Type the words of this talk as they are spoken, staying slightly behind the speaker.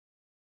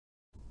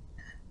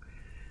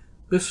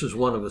This is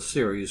one of a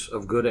series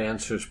of Good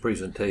Answers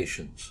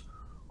presentations,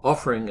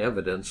 offering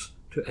evidence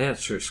to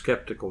answer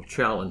skeptical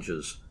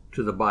challenges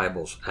to the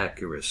Bible's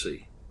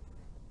accuracy.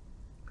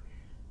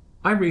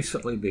 I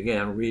recently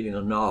began reading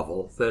a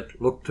novel that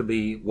looked to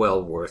be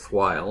well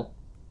worthwhile.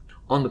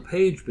 On the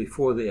page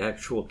before the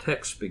actual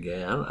text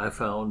began, I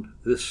found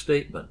this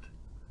statement,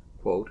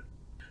 quote,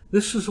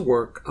 "This is a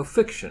work of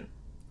fiction.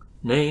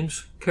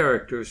 Names,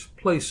 characters,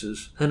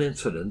 places, and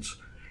incidents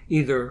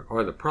either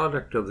are the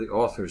product of the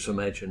author's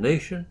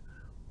imagination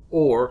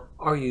or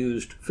are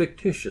used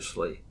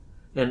fictitiously,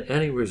 and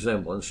any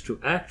resemblance to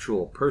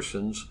actual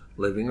persons,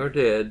 living or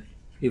dead,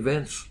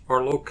 events,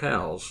 or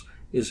locales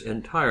is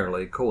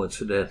entirely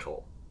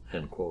coincidental."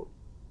 End quote.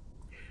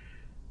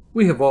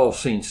 We have all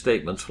seen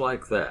statements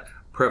like that,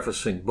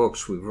 prefacing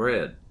books we've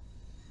read.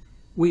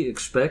 We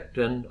expect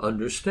and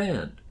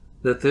understand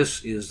that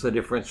this is the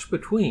difference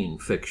between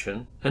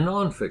fiction and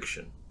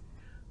nonfiction.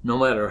 No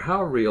matter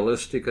how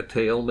realistic a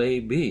tale may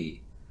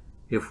be,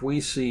 if we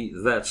see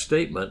that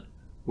statement,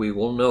 we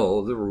will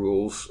know the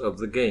rules of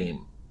the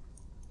game.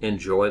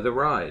 Enjoy the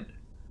ride,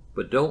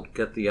 but don't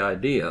get the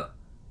idea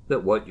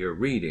that what you're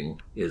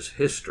reading is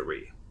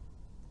history.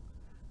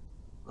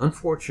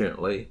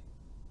 Unfortunately,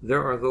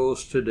 there are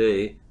those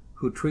today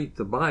who treat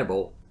the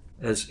Bible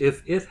as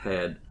if it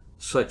had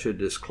such a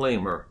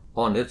disclaimer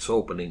on its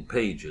opening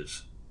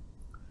pages.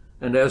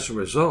 And as a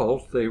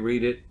result, they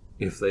read it,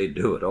 if they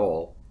do at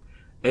all,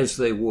 as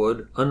they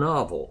would a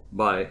novel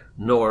by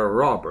Nora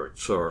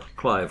Roberts or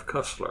Clive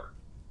Cussler.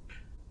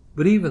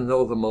 But even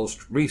though the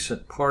most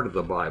recent part of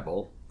the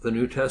Bible, the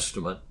New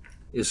Testament,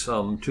 is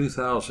some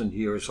 2,000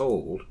 years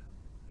old,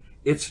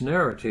 its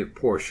narrative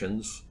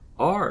portions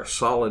are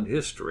solid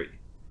history,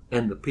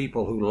 and the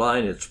people who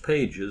line its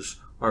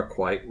pages are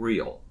quite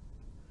real.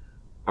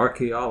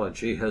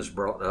 Archaeology has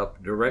brought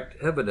up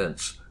direct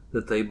evidence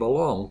that they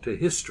belong to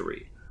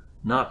history,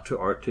 not to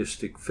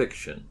artistic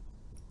fiction.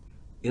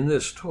 In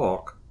this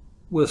talk,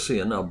 we'll see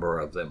a number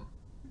of them.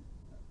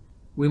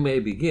 We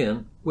may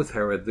begin with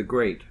Herod the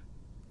Great.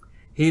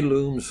 He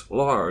looms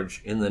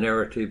large in the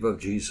narrative of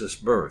Jesus'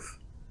 birth,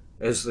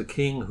 as the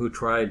king who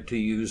tried to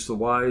use the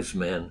wise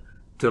men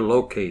to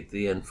locate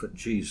the infant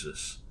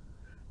Jesus,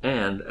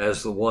 and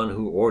as the one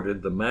who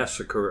ordered the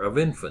massacre of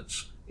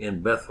infants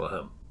in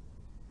Bethlehem.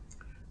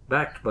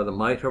 Backed by the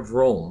might of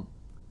Rome,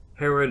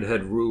 Herod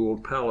had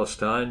ruled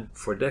Palestine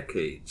for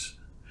decades,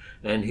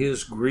 and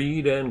his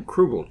greed and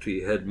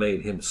cruelty had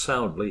made him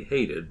soundly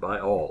hated by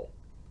all.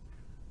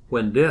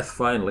 When death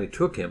finally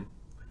took him,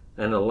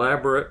 an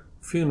elaborate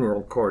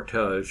funeral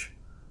cortege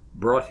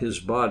brought his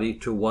body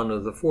to one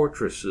of the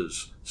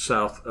fortresses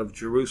south of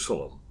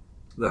Jerusalem,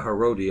 the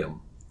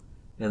Herodium,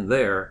 and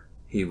there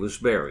he was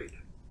buried.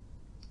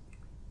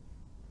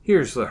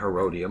 Here's the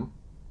Herodium.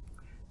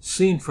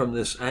 Seen from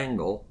this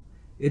angle,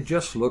 it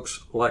just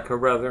looks like a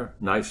rather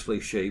nicely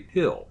shaped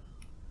hill.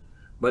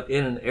 But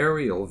in an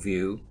aerial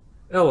view,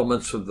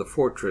 elements of the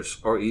fortress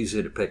are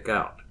easy to pick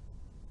out.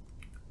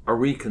 A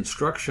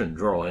reconstruction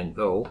drawing,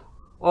 though,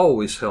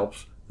 always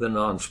helps the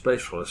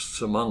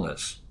non-specialists among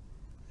us,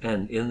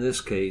 and in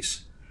this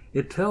case,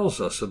 it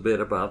tells us a bit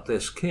about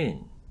this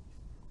king.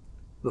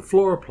 The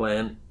floor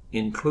plan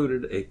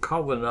included a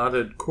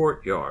colonnaded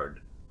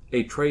courtyard,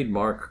 a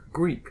trademark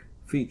Greek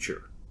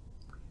feature,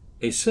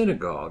 a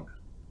synagogue,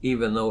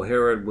 even though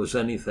Herod was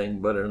anything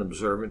but an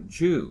observant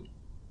Jew,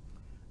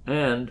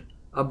 and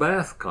a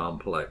bath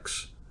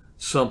complex,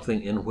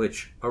 something in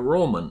which a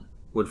Roman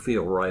would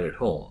feel right at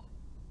home.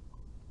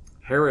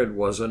 Herod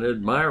was an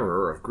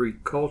admirer of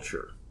Greek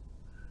culture,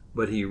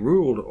 but he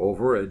ruled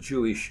over a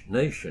Jewish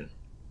nation,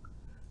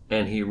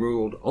 and he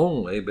ruled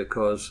only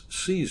because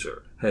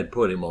Caesar had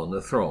put him on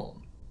the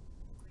throne.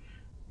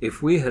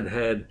 If we had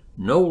had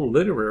no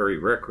literary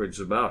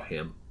records about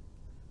him,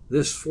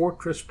 this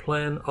fortress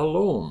plan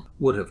alone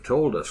would have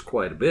told us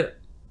quite a bit.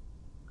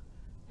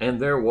 And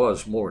there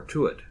was more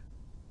to it.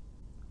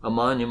 A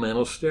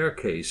monumental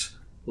staircase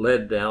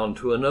led down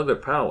to another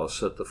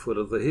palace at the foot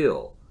of the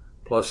hill,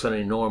 plus an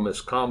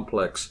enormous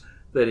complex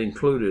that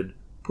included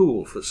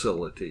pool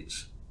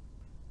facilities.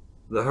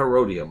 The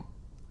Herodium.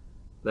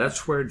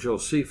 That's where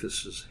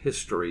Josephus'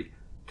 history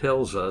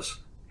tells us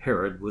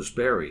Herod was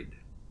buried.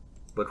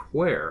 But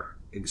where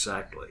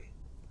exactly?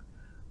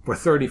 For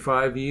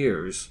 35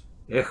 years,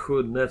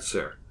 Ehud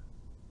Netzer,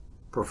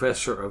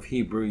 professor of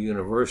Hebrew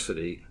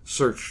University,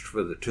 searched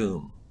for the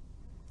tomb.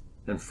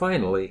 And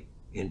finally,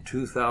 in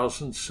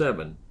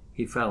 2007,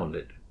 he found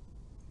it.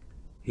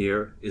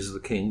 Here is the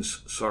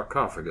king's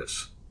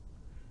sarcophagus.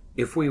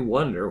 If we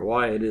wonder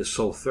why it is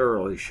so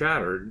thoroughly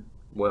shattered,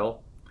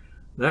 well,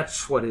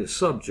 that's what his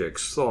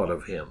subjects thought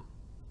of him.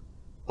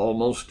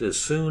 Almost as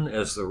soon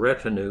as the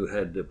retinue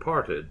had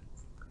departed,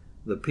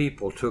 the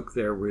people took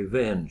their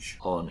revenge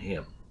on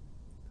him.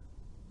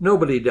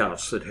 Nobody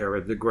doubts that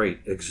Herod the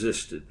Great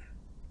existed.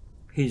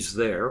 He's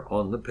there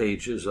on the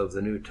pages of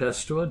the New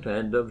Testament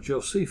and of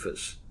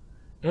Josephus,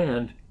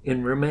 and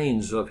in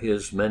remains of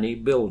his many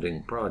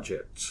building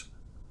projects.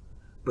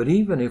 But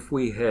even if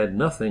we had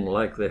nothing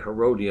like the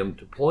Herodium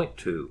to point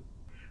to,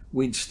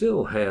 we'd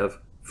still have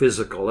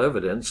physical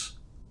evidence,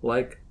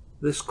 like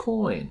this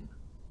coin.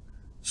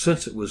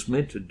 Since it was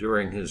minted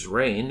during his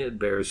reign, it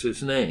bears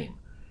his name,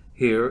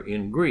 here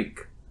in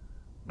Greek,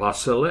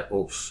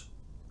 Basileos,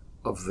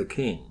 of the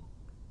king,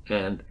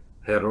 and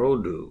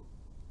Herodou,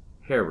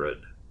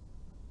 Herod.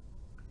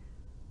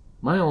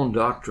 My own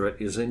doctorate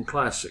is in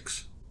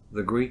classics,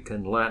 the Greek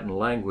and Latin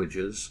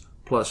languages,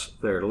 plus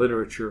their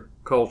literature,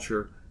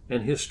 culture,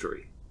 and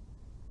history.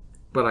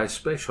 But I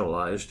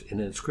specialized in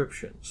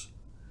inscriptions.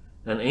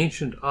 An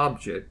ancient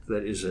object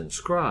that is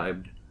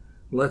inscribed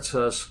lets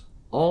us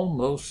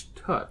almost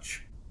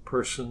touch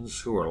persons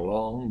who are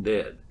long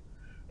dead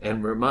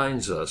and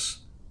reminds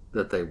us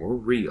that they were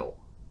real.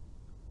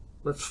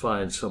 Let's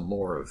find some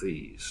more of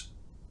these.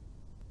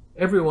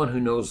 Everyone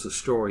who knows the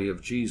story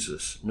of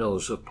Jesus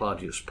knows of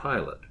Pontius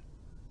Pilate,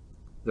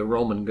 the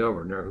Roman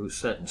governor who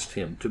sentenced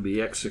him to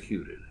be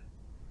executed.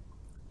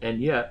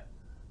 And yet,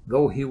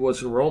 though he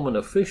was a Roman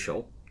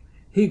official,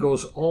 he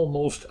goes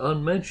almost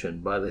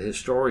unmentioned by the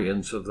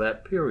historians of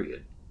that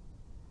period.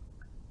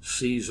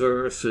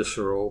 Caesar,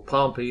 Cicero,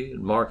 Pompey,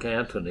 and Mark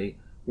Antony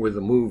were the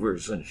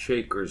movers and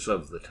shakers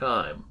of the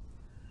time,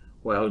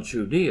 while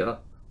Judea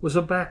was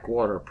a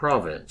backwater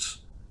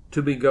province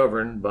to be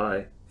governed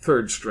by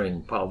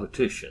third-string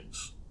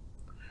politicians.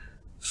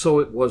 So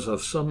it was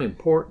of some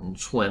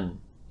importance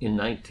when, in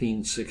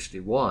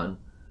 1961,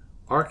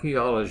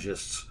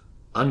 archaeologists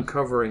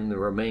uncovering the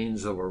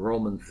remains of a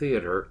Roman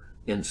theater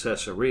in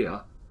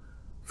Caesarea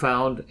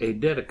found a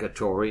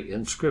dedicatory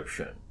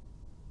inscription.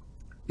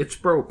 It's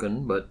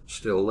broken, but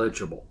still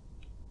legible.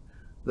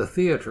 The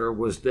theater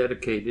was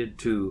dedicated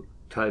to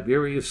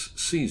Tiberius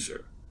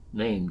Caesar,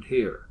 named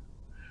here,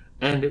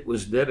 and it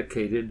was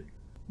dedicated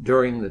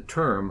during the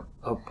term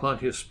of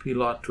Pontius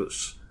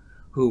Pilatus,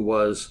 who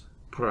was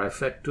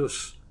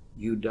Praefectus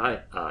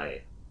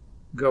Judaeae,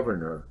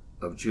 governor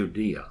of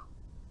Judea.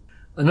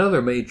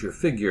 Another major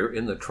figure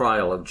in the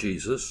trial of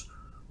Jesus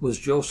was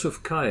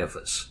Joseph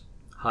Caiaphas,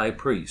 high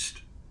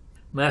priest.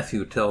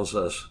 Matthew tells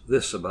us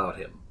this about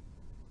him,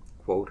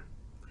 quote,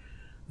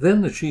 "Then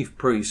the chief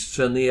priests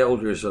and the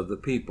elders of the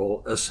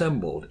people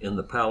assembled in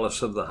the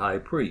palace of the high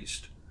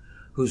priest,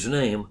 whose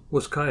name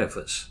was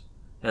Caiaphas,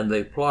 and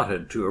they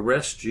plotted to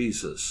arrest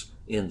Jesus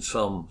in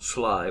some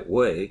sly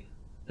way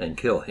and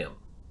kill him."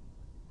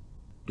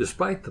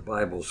 Despite the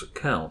Bible's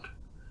account,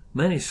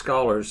 many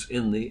scholars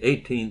in the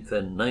 18th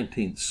and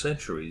 19th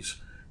centuries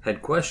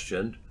had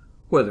questioned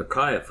whether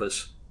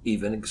Caiaphas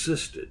even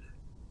existed.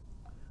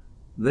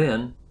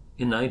 Then,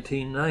 in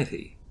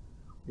 1990,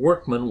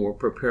 workmen were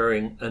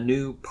preparing a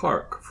new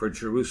park for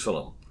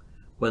Jerusalem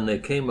when they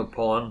came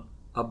upon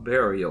a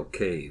burial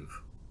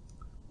cave.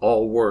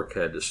 All work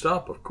had to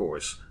stop, of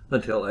course,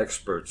 until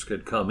experts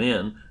could come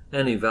in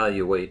and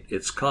evaluate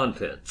its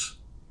contents.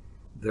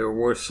 There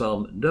were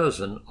some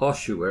dozen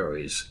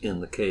ossuaries in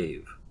the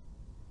cave.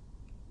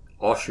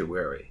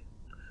 Ossuary.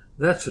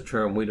 That's a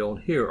term we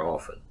don't hear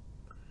often.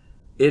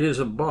 It is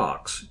a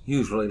box,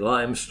 usually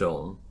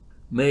limestone,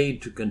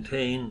 made to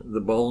contain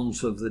the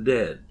bones of the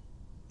dead,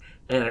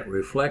 and it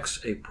reflects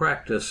a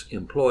practice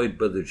employed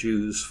by the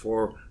Jews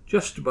for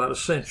just about a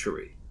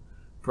century,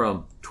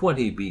 from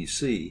 20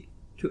 BC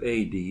to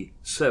AD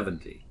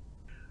 70.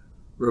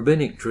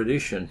 Rabbinic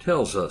tradition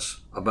tells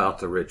us about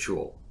the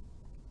ritual.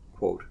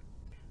 Quote,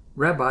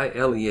 Rabbi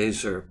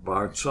Eliezer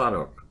bar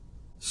Tzadok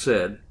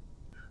said,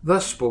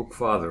 "Thus spoke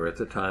Father at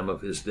the time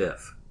of his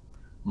death.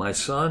 My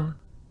son,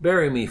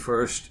 bury me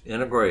first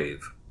in a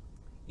grave.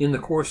 In the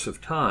course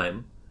of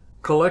time,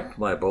 collect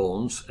my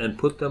bones and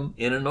put them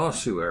in an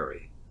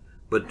ossuary,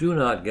 but do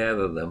not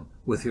gather them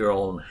with your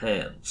own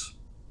hands."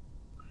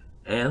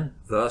 And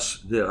thus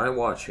did I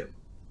watch him.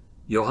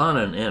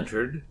 Yohanan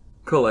entered,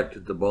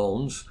 collected the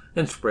bones,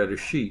 and spread a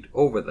sheet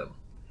over them.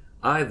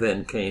 I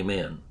then came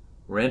in,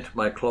 rent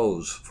my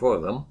clothes for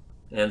them,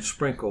 and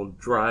sprinkled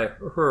dry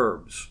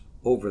herbs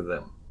over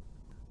them.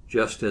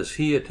 Just as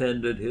he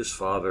attended his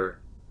father,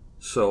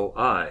 so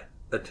I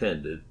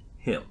attended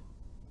him.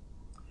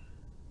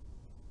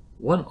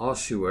 One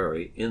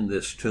ossuary in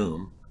this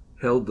tomb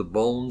held the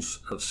bones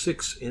of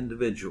 6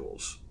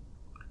 individuals.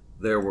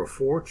 There were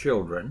 4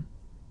 children,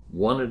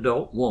 1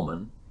 adult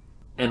woman,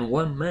 and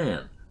 1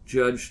 man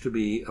judged to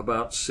be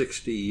about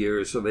 60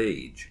 years of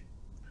age.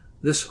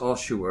 This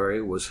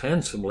ossuary was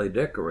handsomely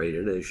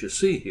decorated, as you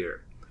see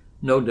here,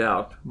 no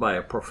doubt by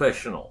a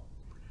professional.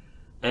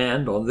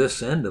 And on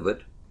this end of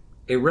it,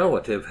 a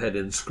relative had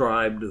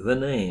inscribed the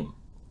name,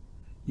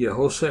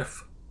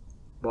 Yehoseph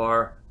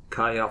bar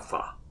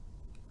Caiapha,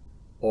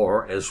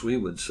 or, as we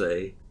would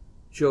say,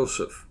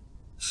 Joseph,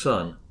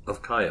 son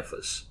of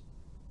Caiaphas.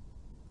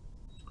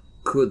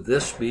 Could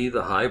this be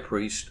the high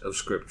priest of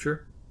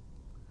Scripture?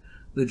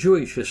 The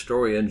Jewish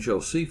historian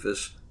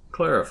Josephus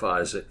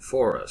clarifies it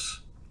for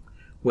us.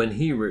 When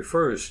he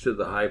refers to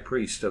the high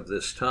priest of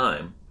this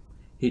time,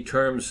 he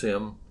terms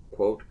him,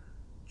 quote,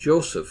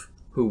 Joseph,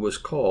 who was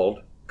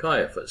called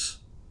Caiaphas.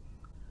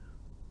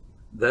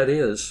 That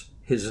is,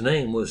 his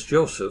name was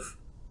Joseph,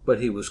 but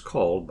he was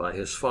called by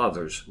his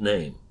father's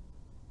name.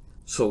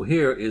 So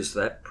here is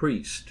that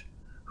priest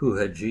who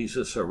had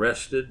Jesus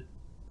arrested,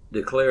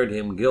 declared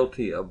him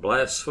guilty of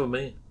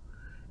blasphemy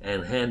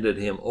and handed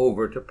him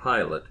over to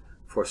Pilate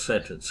for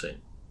sentencing.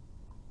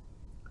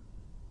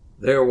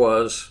 There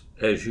was,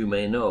 as you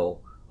may know,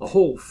 a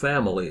whole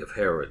family of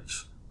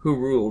Herods who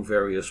ruled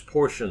various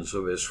portions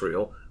of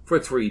Israel for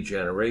 3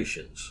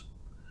 generations.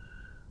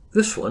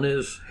 This one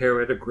is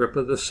Herod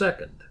Agrippa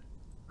II,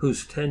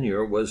 whose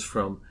tenure was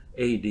from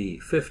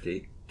AD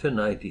 50 to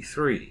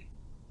 93.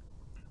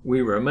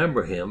 We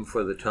remember him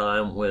for the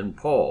time when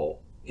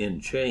Paul, in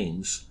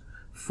chains,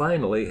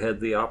 finally had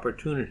the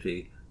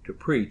opportunity to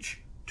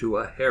preach to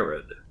a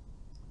Herod.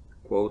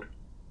 Quote,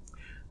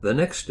 "The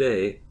next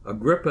day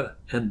Agrippa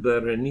and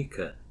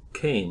Berenica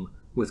came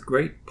with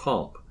great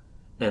pomp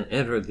and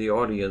entered the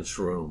audience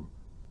room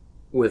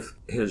with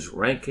his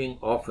ranking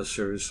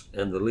officers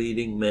and the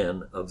leading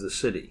men of the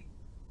city.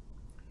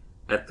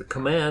 At the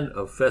command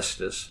of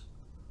Festus,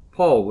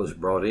 Paul was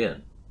brought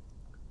in.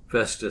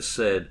 Festus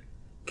said,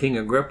 'King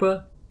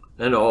Agrippa,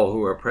 and all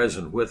who are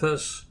present with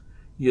us,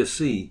 you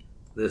see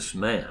this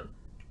man.'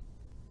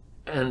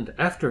 And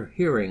after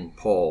hearing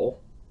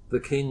Paul, the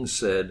king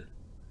said,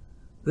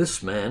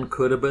 'This man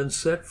could have been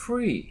set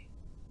free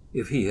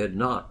if he had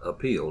not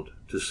appealed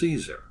to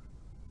Caesar.'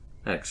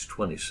 Acts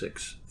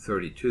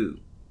 26:32.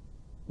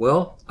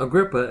 Well,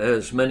 Agrippa,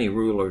 as many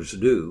rulers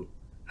do,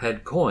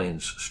 had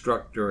coins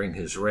struck during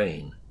his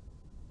reign,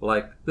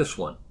 like this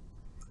one.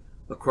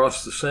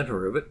 Across the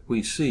center of it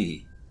we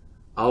see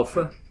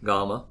Alpha,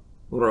 Gamma,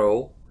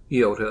 Rho,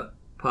 Iota,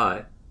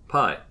 Pi,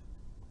 Pi.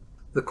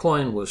 The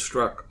coin was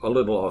struck a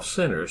little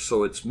off-center,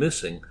 so it's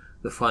missing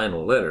the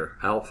final letter,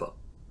 Alpha.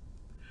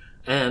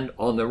 And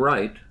on the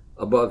right,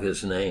 above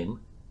his name,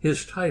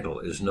 his title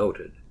is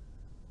noted,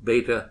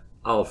 Beta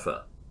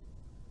Alpha,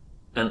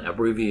 an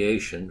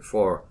abbreviation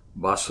for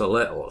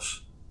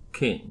Basileos,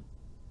 king.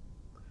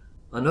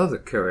 Another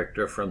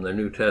character from the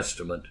New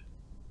Testament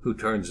who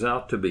turns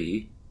out to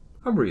be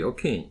a real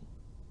king.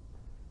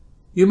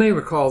 You may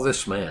recall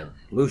this man,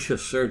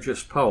 Lucius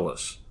Sergius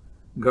Paulus,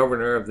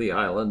 governor of the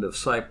island of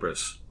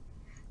Cyprus,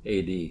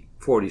 AD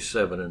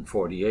 47 and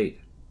 48.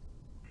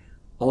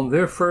 On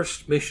their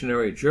first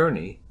missionary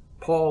journey,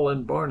 Paul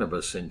and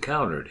Barnabas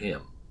encountered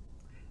him,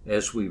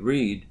 as we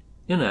read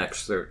in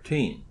Acts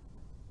 13.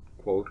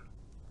 Quote,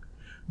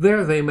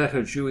 "There they met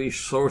a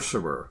Jewish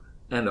sorcerer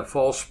and a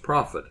false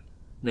prophet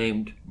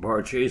named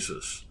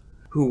Bar-Jesus,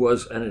 who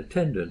was an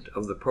attendant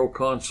of the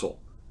proconsul,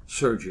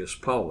 Sergius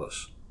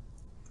Paulus.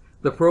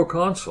 The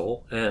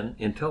proconsul, an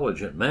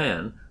intelligent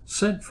man,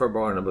 sent for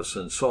Barnabas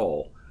and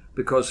Saul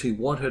because he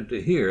wanted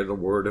to hear the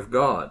word of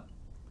God.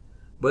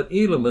 But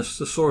Elymas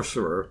the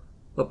sorcerer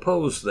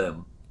opposed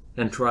them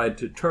and tried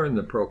to turn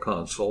the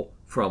proconsul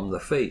from the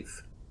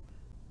faith.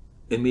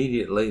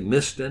 Immediately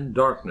mist and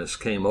darkness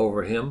came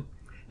over him,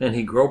 and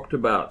he groped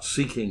about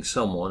seeking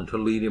someone to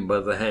lead him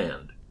by the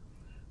hand.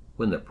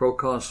 When the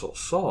proconsul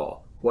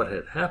saw what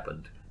had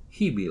happened,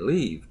 he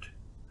believed,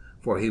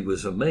 for he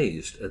was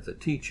amazed at the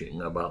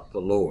teaching about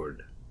the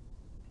Lord."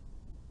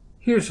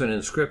 Here's an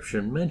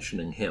inscription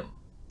mentioning him.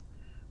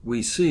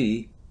 We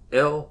see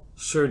L.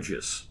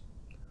 Sergius.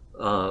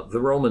 The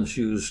Romans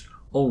used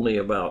only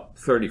about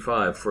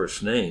 35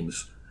 first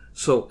names,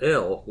 so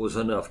L was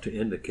enough to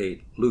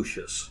indicate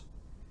Lucius.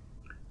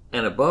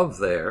 And above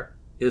there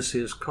is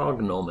his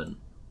cognomen,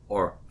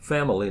 or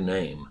family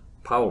name,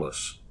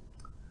 Paulus.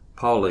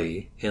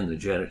 Pauli in the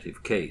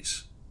genitive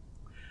case.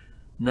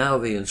 Now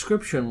the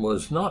inscription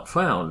was not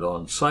found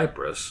on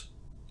Cyprus.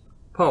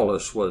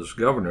 Paulus was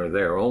governor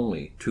there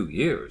only 2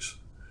 years,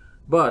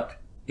 but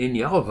in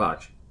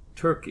Yalvat,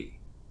 Turkey.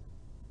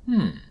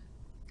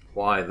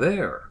 Why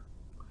there?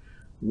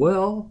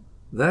 Well,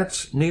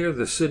 that's near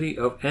the city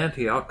of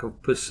Antioch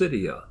of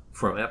Pisidia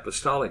from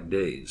apostolic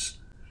days,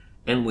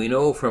 and we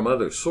know from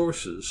other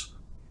sources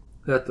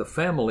that the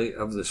family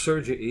of the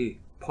Sergii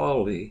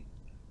Pauli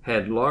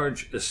had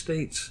large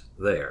estates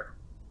there.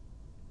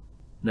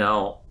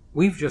 Now,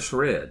 we've just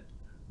read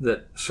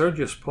that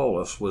Sergius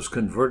Paulus was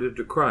converted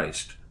to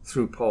Christ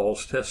through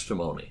Paul's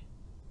testimony.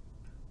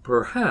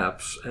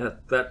 Perhaps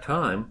at that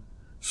time,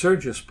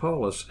 Sergius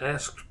Paulus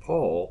asked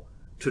Paul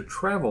to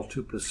travel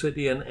to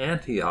Pisidian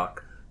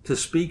Antioch to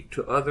speak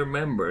to other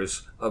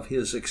members of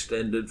his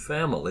extended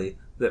family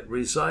that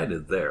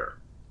resided there,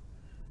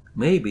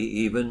 maybe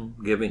even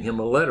giving him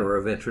a letter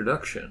of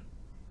introduction.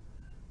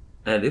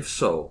 And if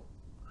so,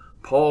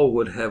 Paul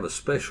would have a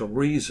special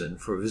reason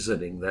for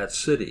visiting that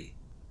city,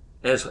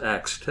 as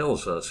Acts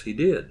tells us he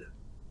did.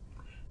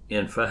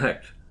 In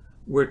fact,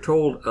 we're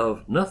told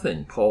of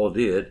nothing Paul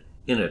did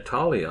in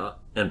Italia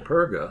and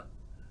Perga,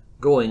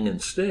 going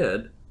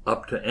instead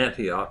up to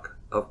Antioch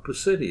of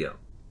Pisidia.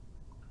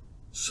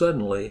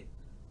 Suddenly,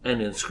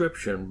 an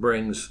inscription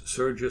brings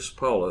Sergius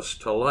Paulus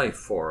to life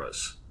for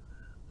us,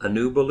 a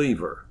new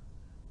believer,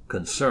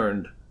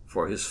 concerned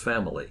for his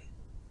family.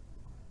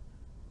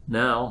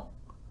 Now,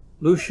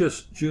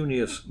 Lucius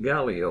Junius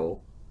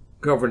Gallio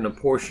governed a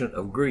portion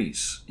of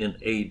Greece in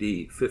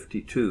AD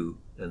 52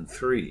 and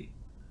 3,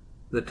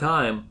 the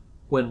time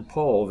when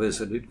Paul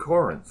visited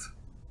Corinth.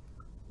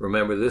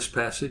 Remember this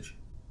passage?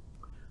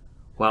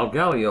 While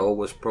Gallio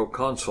was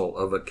proconsul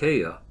of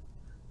Achaia,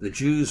 the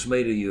Jews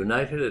made a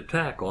united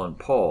attack on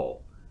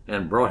Paul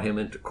and brought him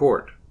into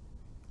court.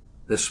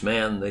 This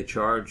man, they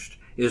charged,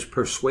 is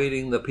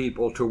persuading the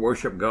people to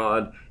worship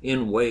God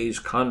in ways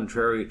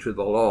contrary to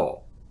the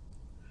law.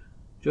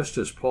 Just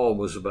as Paul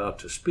was about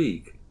to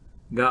speak,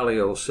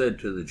 Gallio said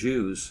to the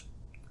Jews,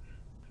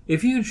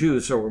 "If you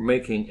Jews are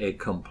making a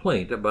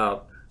complaint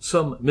about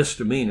some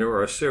misdemeanor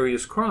or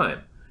serious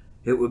crime,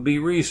 it would be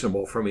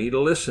reasonable for me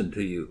to listen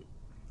to you.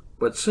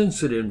 But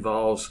since it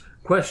involves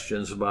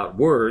questions about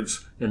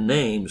words and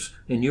names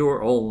in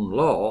your own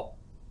law,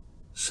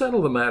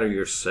 settle the matter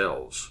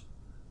yourselves.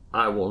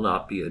 I will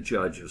not be a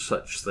judge of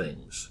such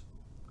things."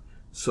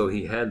 So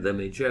he had them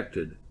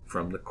ejected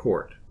from the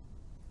court.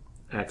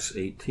 Acts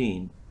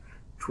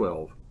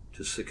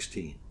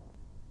 18:12-16.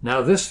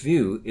 Now this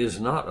view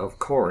is not of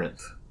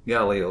Corinth,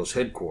 Gallio's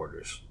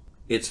headquarters.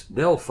 It's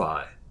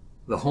Delphi,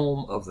 the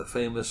home of the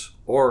famous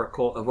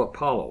Oracle of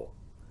Apollo,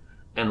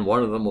 and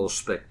one of the most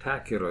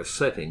spectacular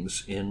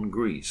settings in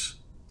Greece.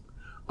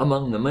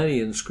 Among the many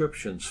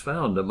inscriptions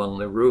found among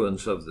the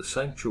ruins of the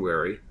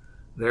sanctuary,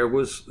 there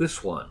was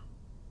this one.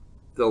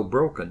 Though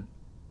broken,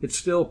 it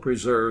still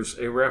preserves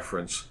a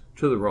reference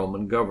to the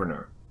Roman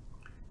governor.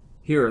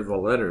 Here are the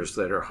letters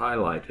that are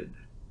highlighted.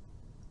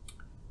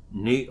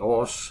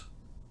 Neos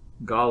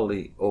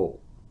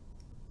Gallio.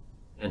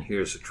 And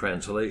here's a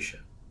translation.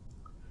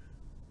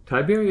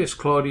 Tiberius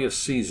Claudius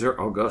Caesar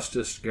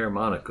Augustus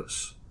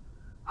Germanicus,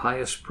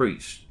 highest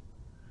priest,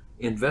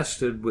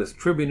 invested with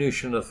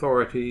tribunician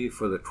authority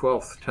for the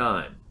 12th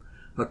time,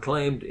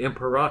 acclaimed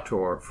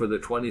imperator for the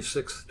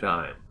 26th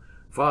time,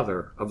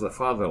 father of the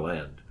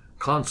fatherland,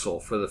 consul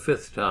for the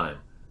 5th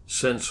time,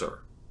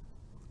 censor.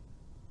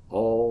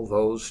 All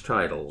those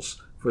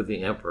titles for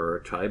the Emperor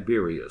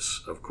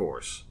Tiberius, of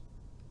course.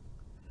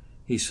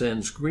 He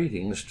sends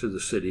greetings to the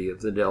city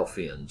of the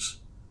Delphians.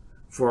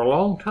 For a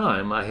long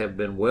time I have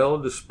been well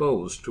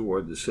disposed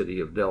toward the city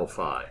of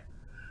Delphi,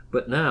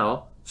 but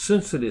now,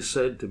 since it is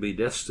said to be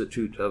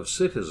destitute of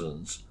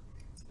citizens,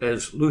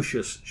 as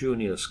Lucius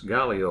Junius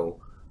Gallio,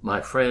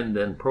 my friend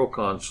and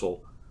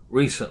proconsul,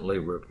 recently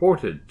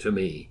reported to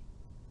me,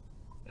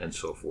 and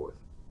so forth.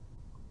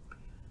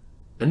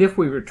 And if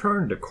we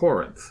return to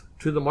Corinth,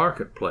 to the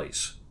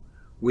marketplace,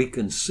 we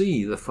can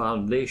see the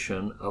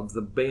foundation of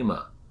the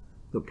bema,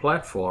 the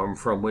platform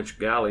from which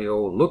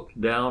Gallio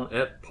looked down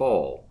at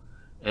Paul,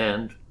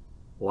 and,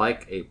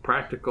 like a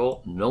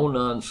practical,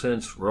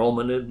 no-nonsense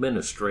Roman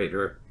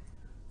administrator,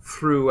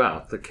 threw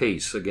out the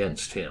case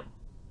against him.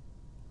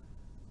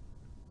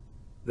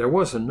 There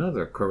was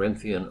another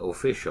Corinthian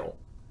official,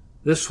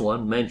 this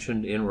one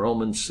mentioned in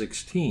Romans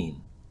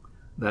 16,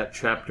 that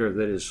chapter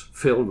that is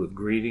filled with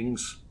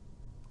greetings.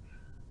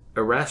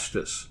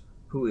 Erastus,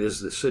 who is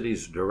the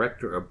city's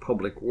director of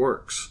public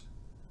works,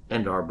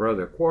 and our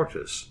brother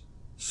Quartus,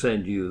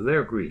 send you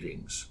their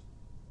greetings.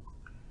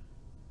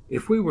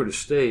 If we were to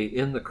stay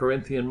in the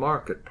Corinthian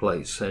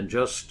marketplace and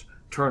just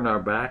turn our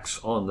backs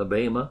on the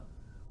bema,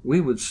 we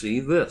would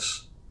see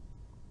this.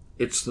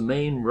 It's the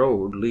main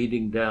road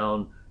leading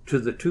down to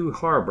the two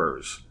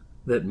harbors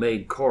that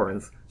made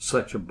Corinth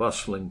such a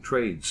bustling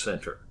trade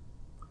center.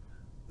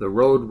 The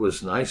road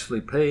was nicely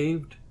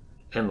paved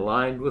and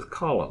lined with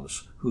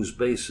columns whose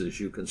bases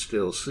you can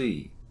still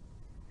see.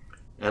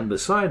 And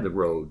beside the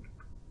road,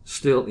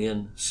 still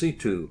in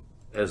situ,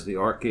 as the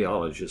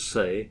archaeologists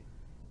say,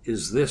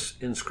 is this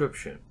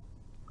inscription.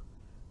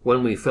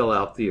 When we fill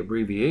out the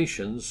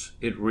abbreviations,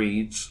 it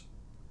reads,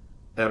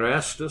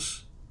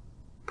 Erastus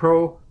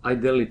pro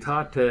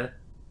aedilitate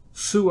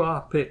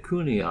sua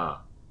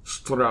pecunia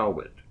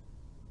stravit.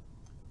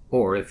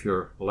 Or, if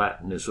your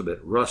Latin is a bit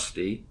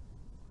rusty,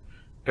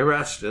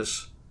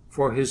 Erastus,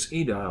 for his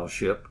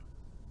aedileship,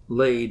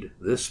 laid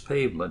this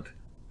pavement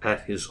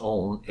at his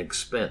own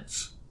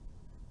expense.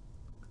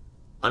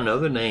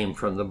 Another name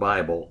from the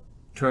Bible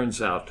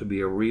turns out to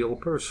be a real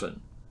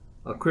person,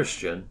 a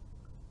Christian,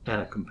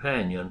 and a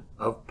companion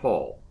of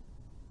Paul.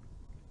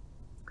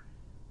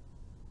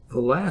 The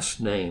last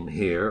name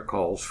here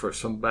calls for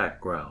some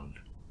background.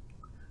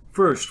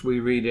 First, we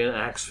read in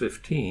Acts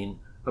 15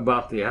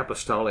 about the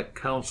Apostolic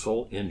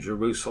Council in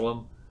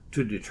Jerusalem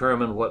to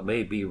determine what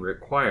may be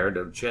required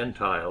of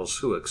Gentiles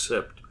who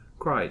accept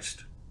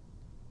Christ.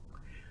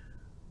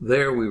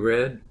 There we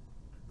read,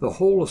 the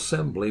whole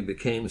assembly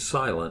became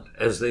silent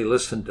as they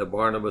listened to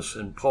Barnabas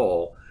and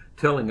Paul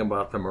telling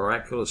about the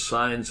miraculous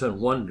signs and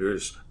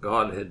wonders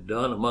God had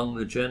done among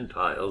the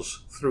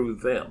Gentiles through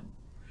them.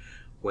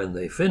 When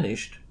they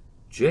finished,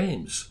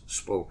 James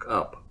spoke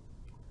up.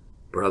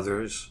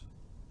 Brothers,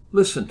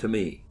 listen to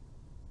me.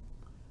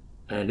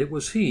 And it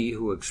was he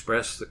who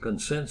expressed the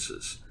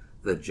consensus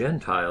that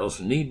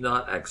Gentiles need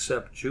not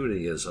accept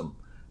Judaism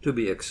to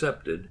be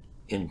accepted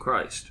in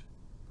Christ.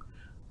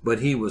 But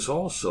he was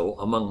also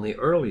among the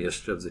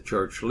earliest of the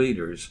church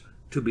leaders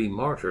to be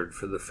martyred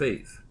for the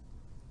faith.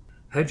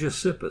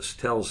 Hegesippus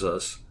tells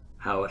us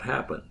how it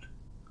happened,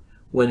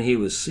 when he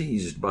was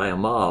seized by a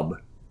mob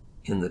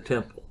in the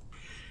temple.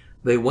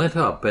 They went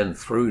up and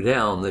threw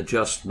down the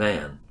just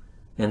man,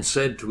 and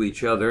said to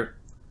each other,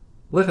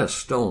 "Let us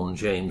stone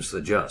James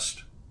the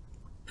just."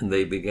 And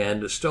they began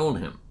to stone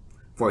him,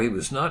 for he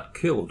was not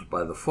killed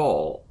by the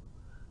fall.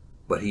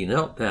 But he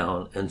knelt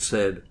down and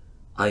said,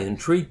 "I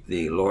entreat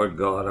thee, Lord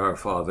God our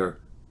Father,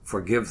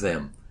 forgive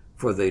them,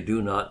 for they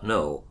do not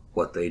know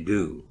what they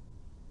do."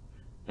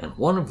 And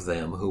one of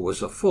them, who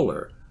was a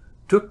fuller,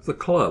 took the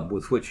club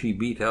with which he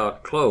beat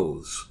out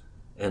clothes,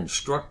 and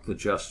struck the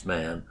just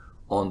man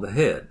on the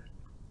head.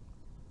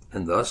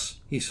 And thus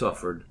he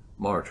suffered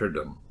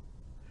martyrdom.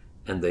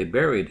 And they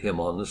buried him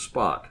on the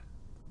spot,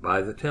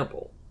 by the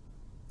temple,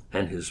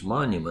 and his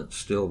monument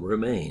still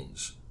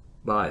remains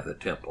by the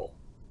temple.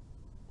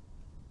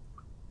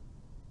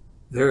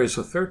 There is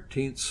a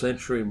 13th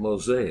century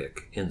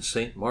mosaic in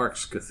St.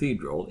 Mark's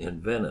Cathedral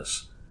in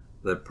Venice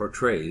that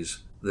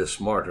portrays this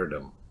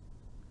martyrdom.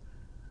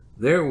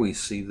 There we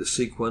see the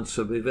sequence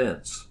of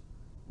events,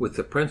 with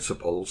the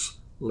principals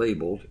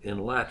labeled in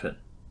Latin.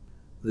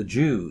 The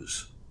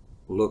Jews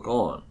look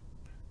on,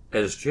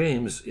 as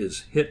James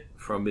is hit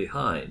from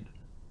behind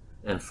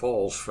and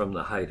falls from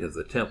the height of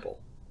the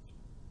temple.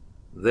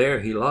 There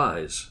he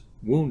lies,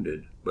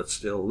 wounded but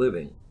still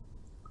living.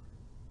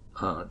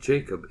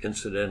 Jacob,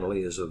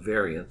 incidentally, is a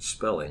variant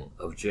spelling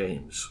of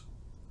James.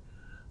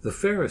 The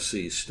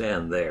Pharisees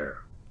stand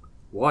there,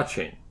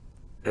 watching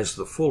as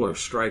the fuller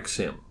strikes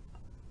him.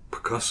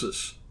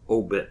 Percussus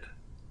obit.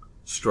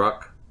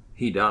 Struck,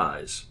 he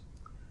dies.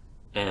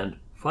 And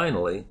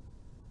finally,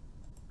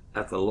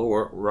 at the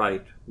lower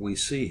right, we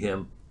see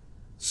him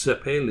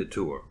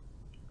sepelitur,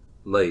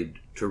 laid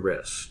to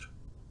rest.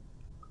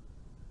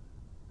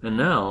 And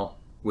now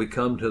we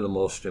come to the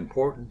most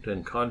important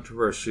and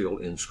controversial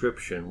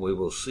inscription we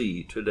will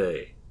see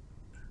today,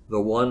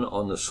 the one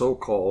on the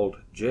so-called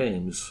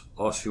James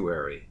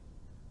ossuary.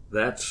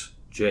 That's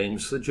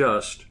James the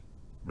Just,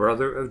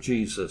 brother of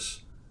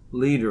Jesus,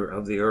 leader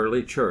of the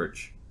early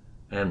church,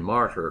 and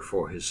martyr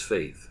for his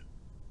faith.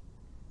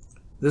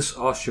 This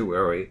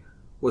ossuary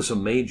was a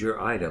major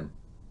item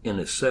in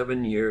a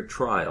 7-year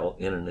trial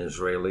in an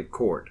Israeli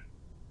court.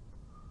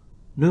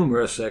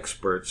 Numerous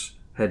experts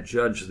had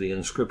judged the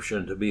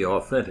inscription to be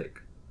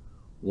authentic,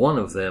 one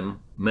of them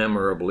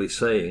memorably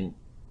saying,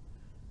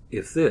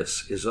 "If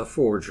this is a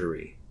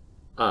forgery,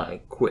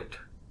 I quit."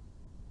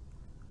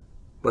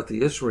 But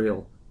the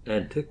Israel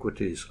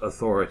Antiquities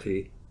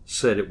Authority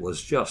said it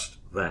was just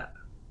that.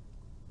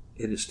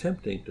 It is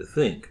tempting to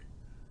think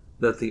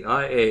that the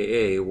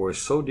IAA were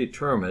so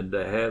determined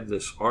to have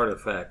this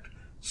artifact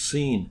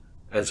seen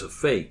as a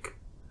fake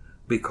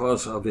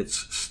because of its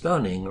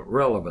stunning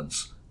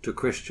relevance to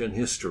Christian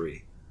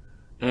history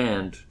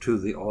and to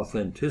the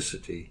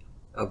authenticity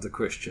of the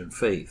Christian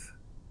faith.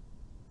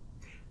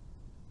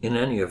 In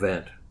any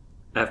event,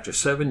 after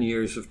 7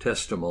 years of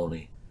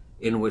testimony,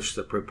 in which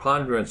the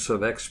preponderance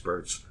of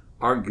experts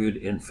argued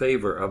in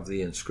favor of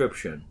the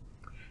inscription,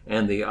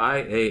 and the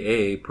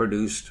IAA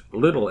produced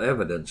little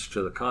evidence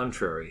to the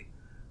contrary,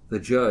 the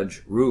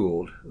judge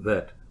ruled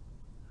that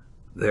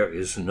there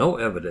is no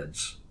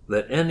evidence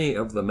that any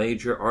of the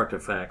major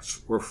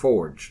artifacts were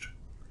forged,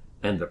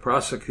 and the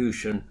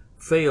prosecution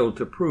failed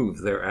to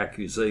prove their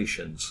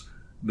accusations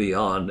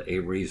beyond a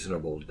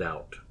reasonable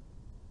doubt.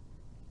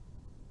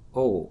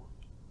 Oh,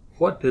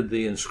 what did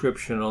the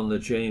inscription on the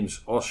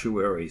James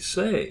ossuary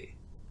say?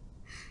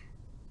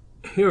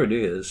 Here it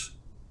is: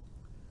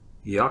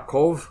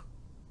 Yaakov,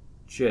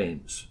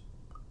 James,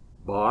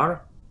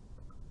 Bar,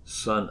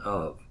 son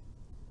of,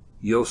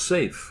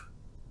 Yosef,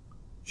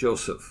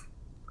 Joseph,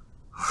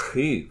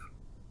 Achiv,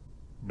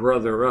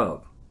 brother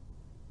of,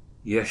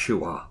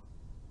 Yeshua,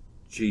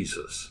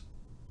 Jesus.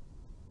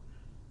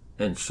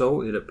 And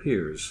so it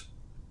appears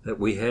that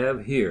we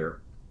have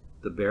here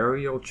the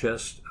burial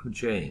chest of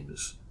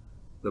James,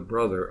 the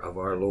brother of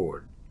our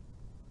Lord.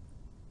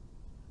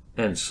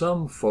 And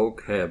some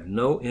folk have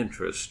no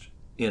interest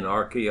in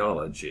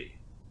archaeology.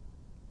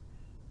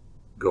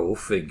 Go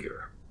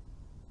figure.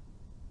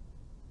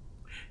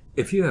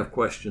 If you have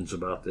questions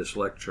about this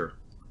lecture,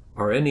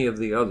 or any of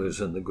the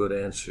others in the Good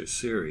Answers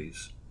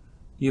series,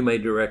 you may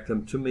direct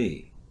them to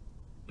me,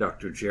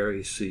 Dr.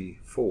 Jerry C.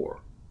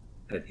 4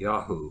 at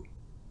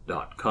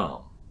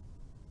yahoo.com.